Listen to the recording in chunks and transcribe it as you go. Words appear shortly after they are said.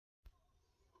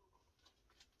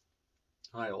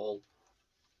Hi all.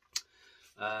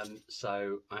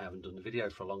 So I haven't done a video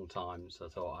for a long time, so I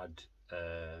thought I'd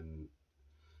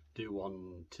do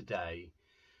one today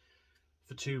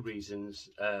for two reasons.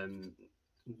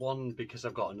 One, because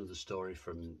I've got another story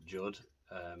from Judd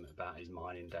about his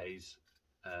mining days,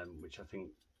 which I think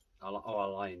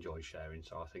I enjoy sharing,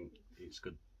 so I think it's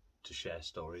good to share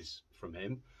stories from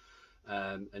him.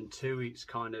 And two, it's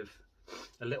kind of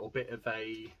a little bit of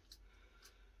a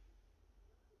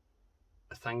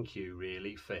thank you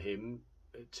really for him,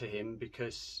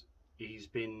 because he's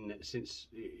been, since,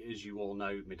 as you all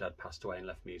know, my dad passed away and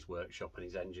left me his workshop and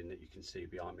his engine that you can see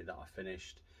behind me that I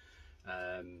finished,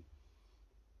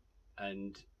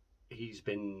 and he's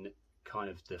been kind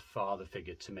of the father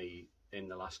figure to me in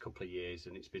the last couple of years,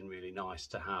 and it's been really nice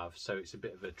to have. So it's a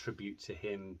bit of a tribute to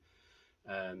him,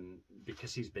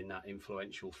 because he's been that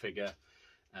influential figure,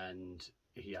 and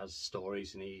he has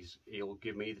stories, and he'll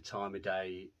give me the time of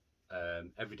day,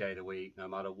 every day of the week, no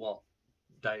matter what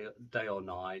day or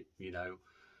night, you know.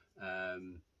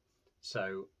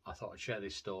 So I thought I'd share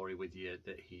this story with you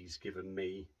that he's given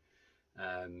me.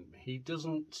 He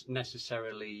doesn't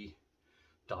necessarily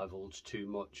divulge too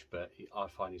much, but I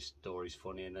find his stories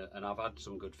funny, and I've had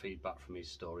some good feedback from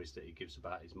his stories that he gives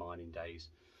about his mining days.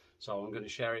 So I'm going to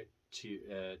share it to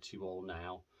you all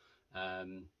now.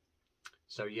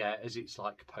 So yeah, as it's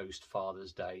like post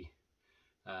Father's Day,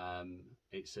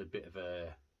 it's a bit of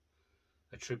a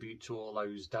tribute to all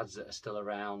those dads that are still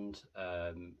around,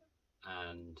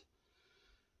 and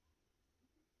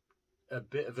a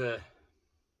bit of a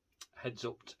heads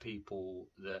up to people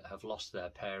that have lost their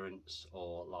parents,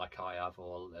 or like I have,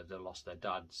 or they've lost their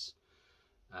dads.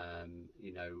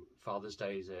 You know, Father's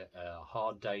Day is a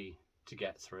hard day to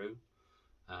get through.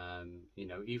 You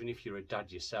know, even if you're a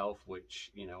dad yourself, which,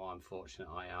 you know, I'm fortunate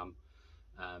I am,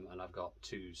 and I've got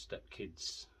two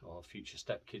stepkids, or future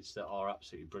stepkids, that are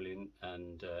absolutely brilliant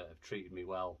and have treated me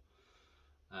well.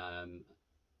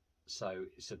 So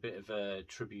it's a bit of a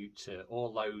tribute to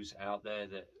all those out there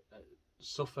that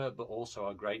suffer but also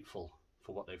are grateful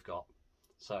for what they've got.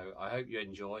 So I hope you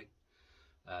enjoy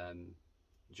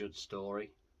Judd's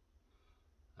story,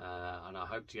 and I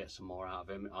hope to get some more out of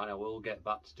him. And I will get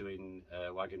back to doing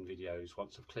wagon videos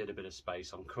once I've cleared a bit of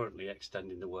space. I'm currently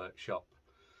extending the workshop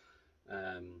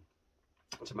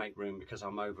to make room, because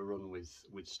I'm overrun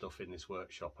with stuff in this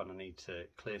workshop, and I need to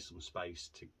clear some space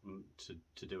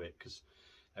to do it, because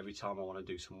every time I want to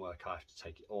do some work I have to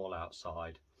take it all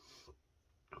outside.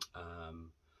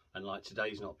 And like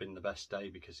today's not been the best day,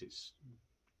 because it's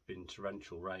been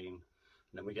torrential rain,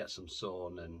 and then we get some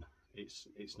sun, and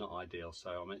it's not ideal. So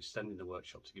I'm extending the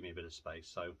workshop to give me a bit of space.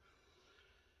 So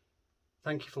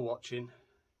thank you for watching.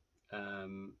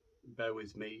 Bear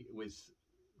with me with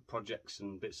projects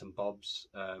and bits and bobs.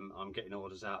 I'm getting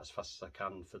orders out as fast as I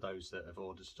can for those that have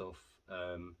ordered stuff.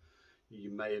 You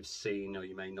may have seen, or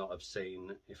you may not have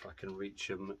seen, if I can reach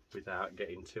them without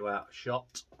getting too out of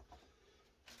shot,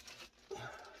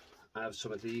 I have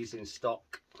some of these in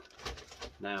stock.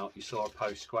 Now, you saw a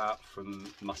post go out from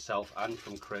myself and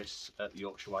from Chris at the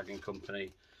Yorkshire Wagon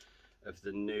Company of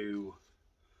the new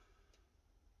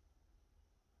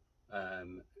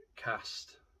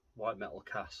cast, white metal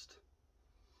cast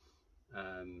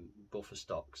buffer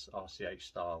stocks, RCH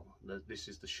style. This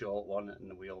is the short one,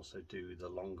 and we also do the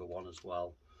longer one as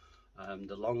well.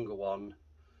 The longer one,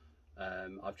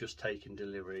 I've just taken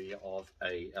delivery of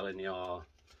a LNER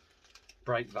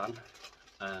brake van,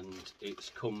 and it's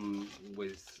come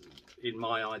with, in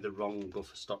my eye, the wrong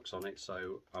buffer stocks on it.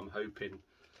 So I'm hoping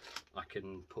I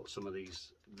can put some of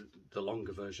these, the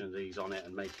longer version of these, on it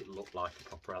and make it look like a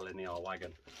proper LNER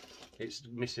wagon. It's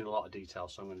missing a lot of detail,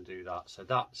 so I'm going to do that. So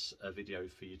that's a video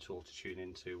for you all to tune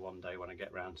into one day when I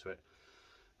get round to it.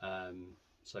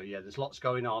 So yeah, there's lots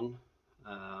going on.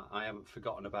 I haven't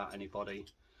forgotten about anybody.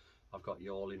 I've got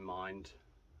you all in mind.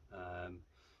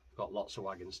 I've got lots of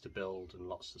wagons to build and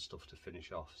lots of stuff to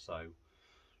finish off. So,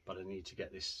 but I need to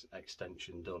get this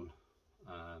extension done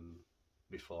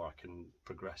before I can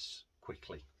progress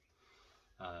quickly,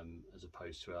 as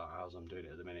opposed to how I'm doing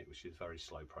it at the minute, which is very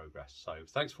slow progress. So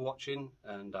thanks for watching,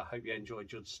 and I hope you enjoyed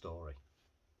Judd's story.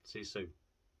 See you soon.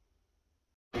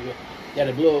 Get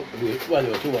a bloke, well,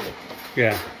 there were two of them.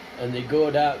 Yeah. And they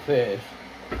go down first,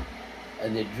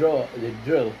 and they drill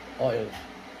oils.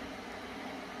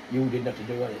 You didn't have to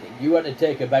do anything. You had to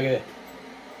take a bag of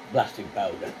blasting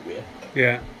powder with.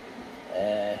 Yeah.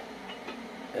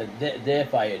 And they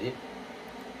fired it.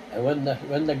 And when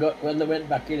they went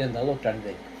back in and they looked at it,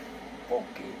 they,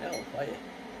 fucking hell, fire.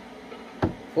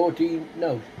 14,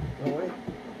 no, what was it?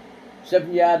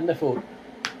 7 yards and a foot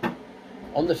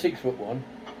on the 6 foot one,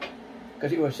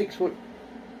 because it was 6 foot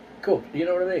cut, you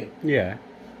know what I mean? Yeah.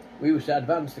 We used to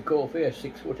advance the core face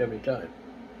 6 foot every time.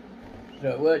 So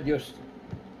it weren't just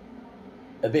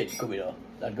a bit coming off.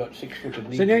 I'd got 6 foot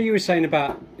of So now you were saying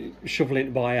about shoveling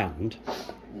it by hand.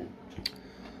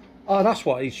 Oh, that's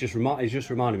what he's just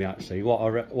reminded me actually. What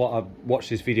I watched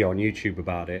this video on YouTube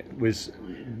about it was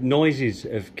noises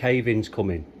of cave-ins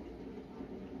coming,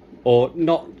 or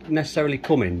not necessarily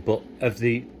coming, but of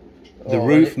the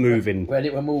roof moving. When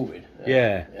it were moving.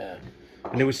 Yeah. Yeah.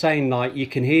 And they were saying like you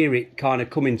can hear it kind of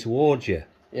coming towards you.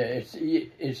 Yeah, it's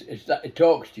that it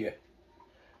talks to you,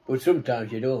 but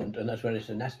sometimes you don't, and that's when it's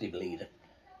a nasty bleeder.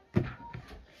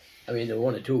 I mean, there were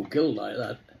 1 or 2 killed like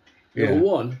that. There was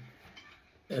one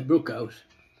at Brookhouse.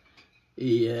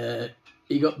 He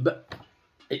got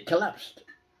it collapsed,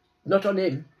 not on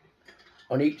him,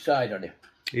 on each side on him.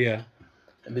 Yeah.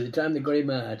 And by the time they got him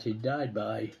out, he died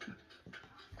by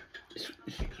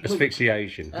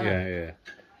asphyxiation. Yeah.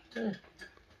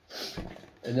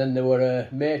 And then there were a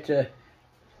mate,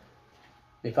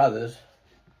 my father's.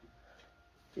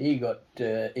 He got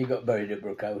buried at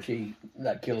Brookhouse.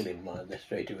 That killed him, man.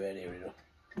 Straight away, you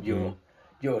know.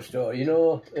 Joe Store. You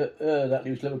know that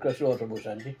lives live across the road from us,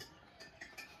 Angie.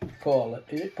 Paul,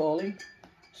 is it Pauline?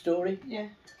 Story? Yeah.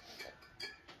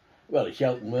 Well, it's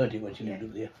Shelton, weren't he, when she lived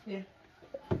up there? Yeah.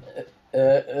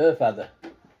 Her father.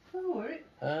 Oh,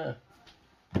 alright.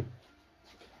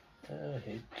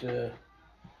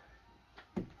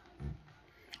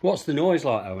 What's the noise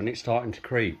like though when it's starting to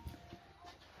creep?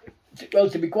 Well,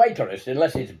 to be quite honest,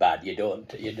 unless it's bad, you don't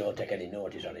take any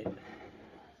notice on it.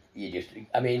 You just,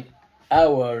 I mean,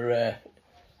 our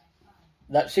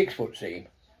that 6 foot seam,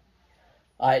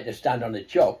 I had to stand on a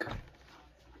chock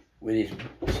with his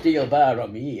steel bar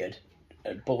on my ear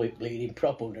and pull it bleeding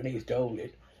prop underneath to hold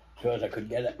it, so as I could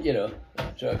get it, you know,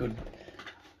 so I could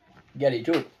get it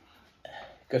up.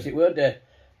 Because it weren't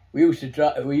we used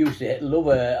to love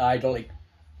a hydraulic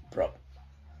prop,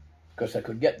 because I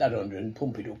could get that under and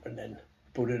pump it up and then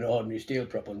put an ordinary steel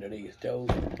prop underneath to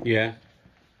hold it. Yeah.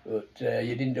 But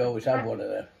you didn't always have one of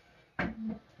them.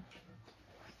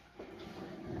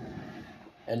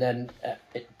 And then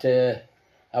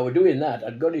I was doing that.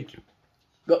 I'd got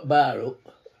bar up.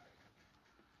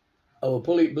 I would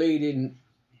pull it bleeding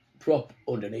prop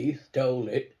underneath to hold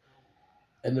it,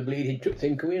 and the bleeding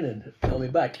thing come in and on my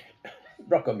back,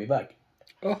 rock on my back.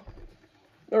 Oh.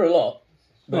 Not a lot,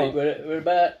 but it were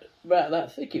about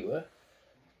that thick it were.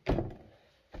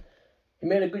 He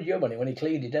made a good job on it when he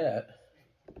cleaned it out.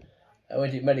 I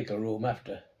went to the medical room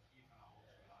after,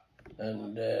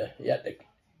 and he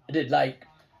did like,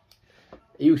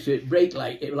 he used to break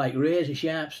like razor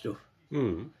sharp stuff.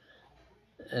 Mm.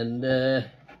 And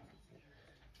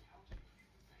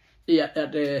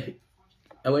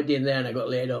I went in there and I got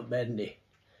laid on bed and he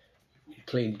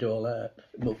cleaned it all out,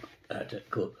 muck out of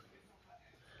cut.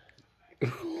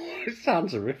 It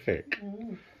sounds horrific.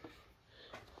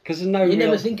 Because there's no You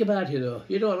never think about it though,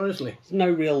 you don't honestly. There's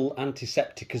no real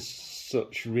antiseptic as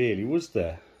such, really, was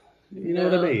there? You know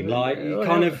what I mean? Like, you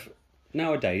kind of,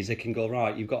 nowadays they can go,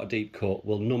 right, you've got a deep cut,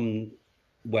 we'll numb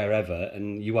wherever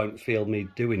and you won't feel me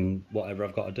doing whatever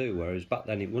I've got to do, whereas back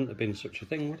then it wouldn't have been such a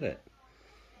thing, would it?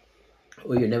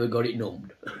 Well, you never got it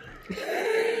numbed.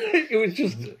 It was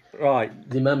just, right.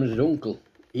 The mum's uncle,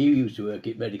 he used to work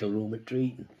at medical room at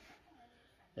Treaton.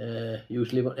 He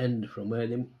used to live on end from where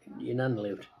your nan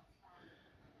lived.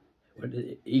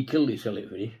 He killed himself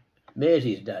for it.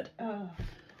 Maisie's dad. Oh.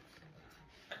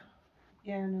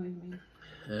 Yeah, I know what you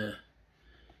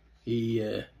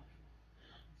mean.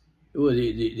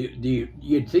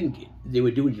 You'd think they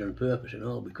were doing it on purpose and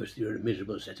all because they were a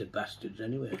miserable set of bastards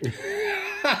anyway.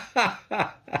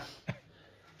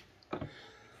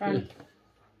 Frank.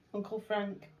 Uncle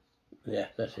Frank. Yeah,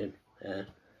 that's him. Yeah.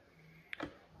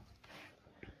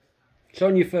 So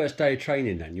on your first day of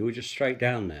training then, you were just straight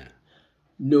down there?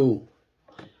 No.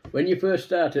 When you first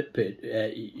start at pit,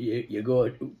 you go,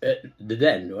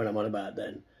 then, what I'm on about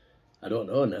then, I don't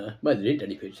know now, well there ain't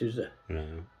any pits, is there?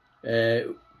 No.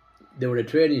 There were a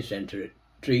training centre at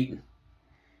Treaton.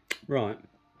 Right.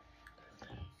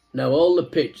 Now all the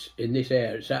pits in this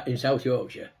area, in South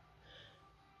Yorkshire,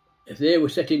 if they were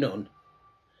setting on,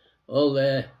 all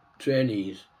their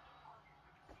trainees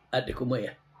had to come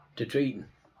here to Treaton.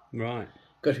 Right.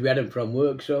 Because we had them from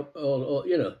workshop, all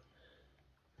you know.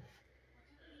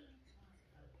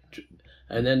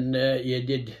 And then you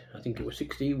did, I think it was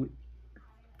 16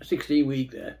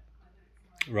 week there.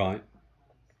 Right.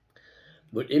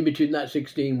 But in between that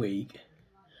 16 week,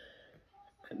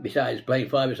 besides playing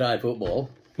five-a-side football,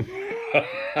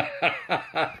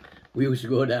 we used to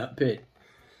go down pit,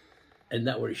 and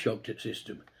that was a shock to the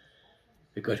system.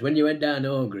 Because when you went down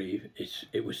Orgreave,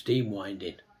 it was steam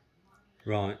winding.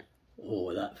 Right.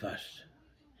 Oh, that fast.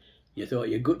 You thought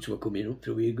your guts were coming up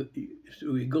through your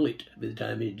gullet by the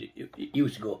time it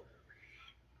used to go.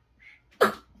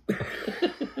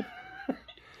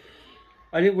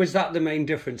 And was that the main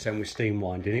difference then with steam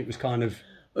winding? It was kind of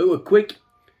It was quick.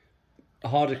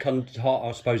 harder.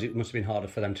 I suppose it must have been harder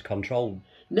for them to control.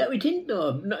 No, it didn't.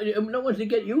 No, not once to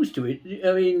get used to it.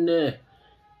 I mean,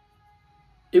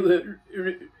 it was.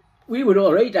 We were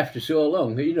all right after so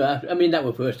long. You know, I mean, that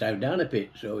was first time down a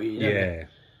pit, so Yeah.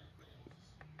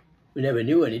 We never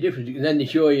knew any difference. And then they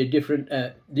show you different.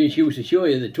 They used to show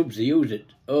you the tubs they used at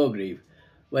Orgreave,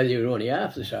 where they were only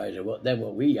half the size of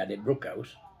what we had at Brookhouse.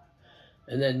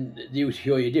 And then they used to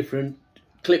show you different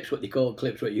clips, what they call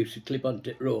clips, what you used to clip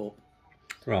onto rope.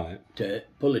 Right. To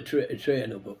pull a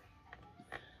train up.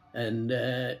 And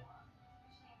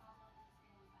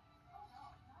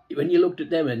when you looked at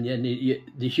them and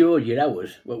they showed you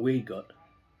hours, what we got,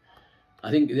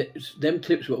 I think them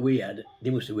clips what we had, they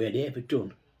must have weighed 8 a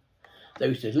ton. They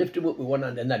used to lift them up with one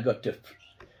hand and they'd got to...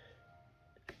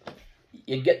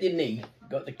 You'd get your knee,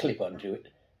 got the clip onto it,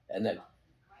 and then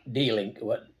D-link,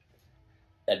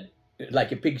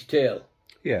 like a pig's tail.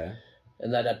 Yeah.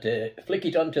 And they'd have to flick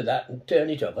it onto that and turn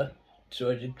it over, so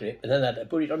it's a grip, and then they'd have to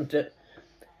put it onto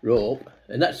rope,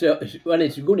 and that's when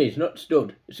it's going, it's not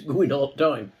stud, it's going all the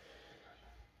time.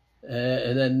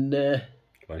 And then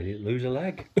Well, you didn't lose a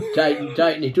leg.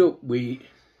 tighten it up. We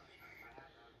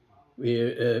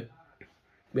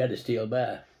had a steel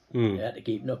bar. You had to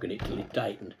keep knocking it till it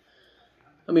tightened.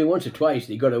 I mean, once or twice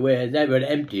they got away. They were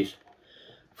empties.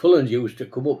 Fullens used to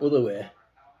come up other way.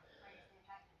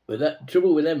 But that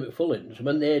trouble with them at Fullens,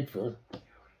 when they had full,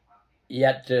 you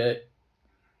had to...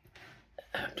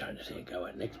 I'm trying to think how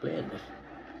I can explain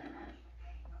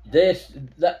this.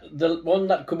 The one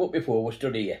that come up before was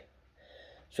stood here.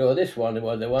 So this one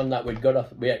was the one that we'd got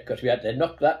off, because we had to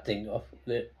knock that thing off,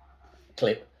 the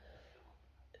clip,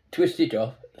 twist it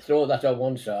off, throw that on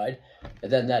one side,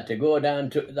 and then they had to go down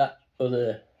to that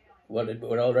other, what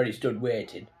were already stood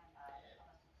waiting.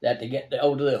 They had to get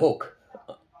hold of the hook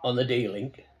on the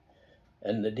D-link,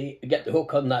 and get the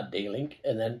hook on that D-link,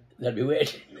 and then they'd be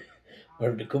waiting for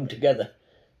them to come together.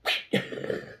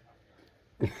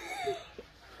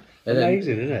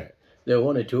 Amazing, isn't it? There were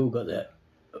one or two got their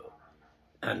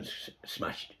hands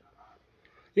smashed.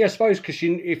 Yeah, I suppose because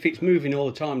if it's moving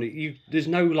all the time, there's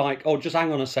no like, oh, just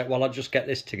hang on a sec while I just get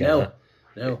this together.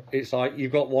 No. It's like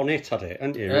you've got one hit at it,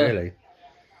 haven't you, really?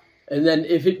 And then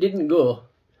if it didn't go,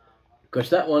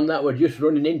 because that one that were just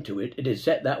running into it, it had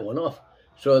set that one off.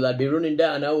 So they'd be running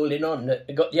down, holding on,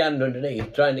 got the hand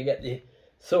underneath, trying to get the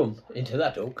thumb into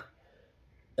that hook,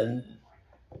 and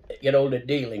get hold of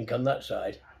D-link on that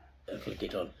side, and flick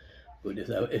it on. But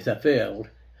if they failed,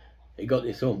 they got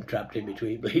the thumb trapped in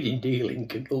between bleeding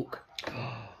D-link and hook.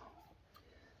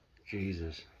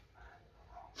 Jesus.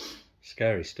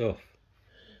 Scary stuff.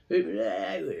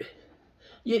 It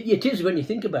is when you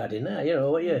think about it now, you know,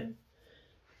 what you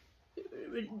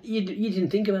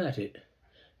didn't think about it.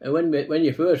 And when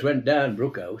you first went down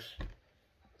Brookhouse,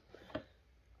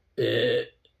 we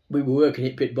were working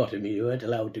at pit bottom. You weren't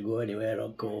allowed to go anywhere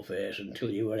on coal face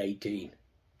until you were 18.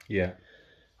 Yeah.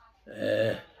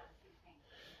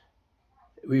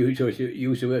 We used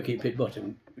to work at pit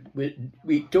bottom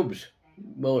with tubs,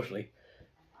 mostly.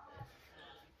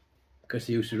 Because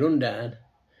they used to run down,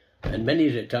 and many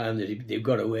of the time they've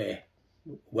got away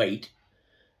weight.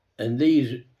 And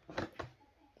these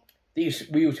we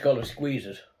used to call them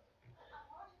squeezers.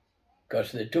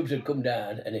 Because the tubs would come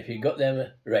down, and if you got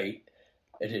them right,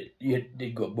 they'd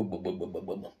go boom, boom, boom, boom, boom,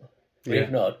 boom. But if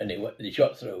not, and they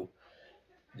shot through,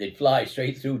 they'd fly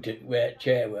straight through to where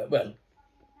chair were, well,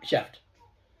 shaft.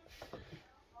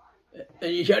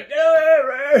 And you shout,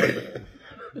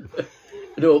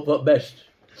 and hope what best.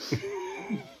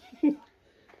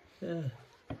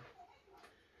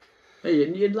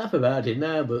 You'd laugh about it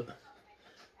now, but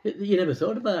you never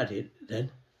thought about it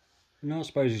then. No, I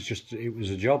suppose it was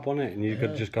a job, wasn't it? And you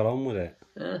could just got on with it.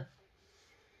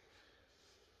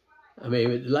 I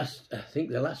mean, the last thing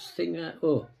that's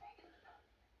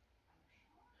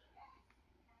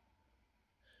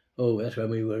when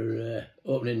we were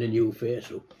opening the new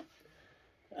face up.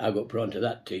 I got put onto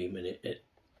that team, and it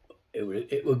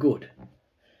was good.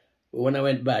 But when I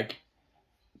went back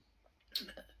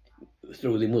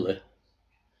through the mother,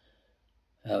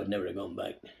 I would never have gone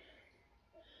back.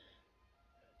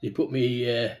 They put me,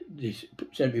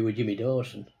 sent me with Jimmy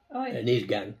Dawson and his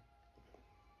gang.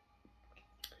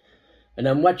 And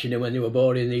I'm watching them when they were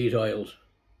boring these oils.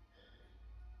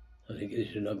 I think this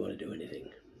is not going to do anything.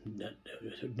 Not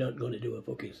going to do a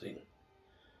fucking thing.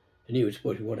 And he was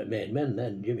supposed to be one of the main men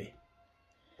then, Jimmy.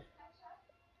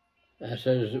 I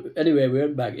says, anyway, we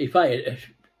went back. He fired,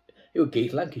 it was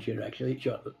Keith Lancashire actually,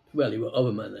 shot, well, he was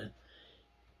other man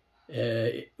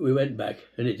then. We went back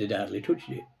and it had hardly touched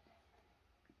it.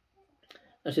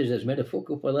 I says, there's made a fuck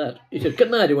up of that. He said,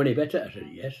 couldn't I do any better? I said,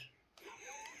 yes.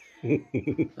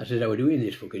 I said, I was doing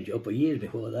this fucking job for years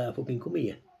before that. I fucking come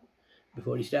here,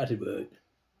 before he started work.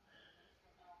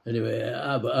 Anyway,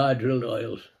 I drilled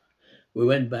oils. We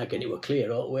went back and it was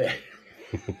clear all the way.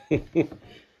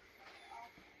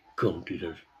 Cunt, he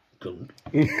says, cunt.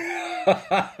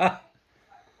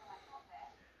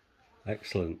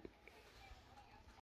 Excellent.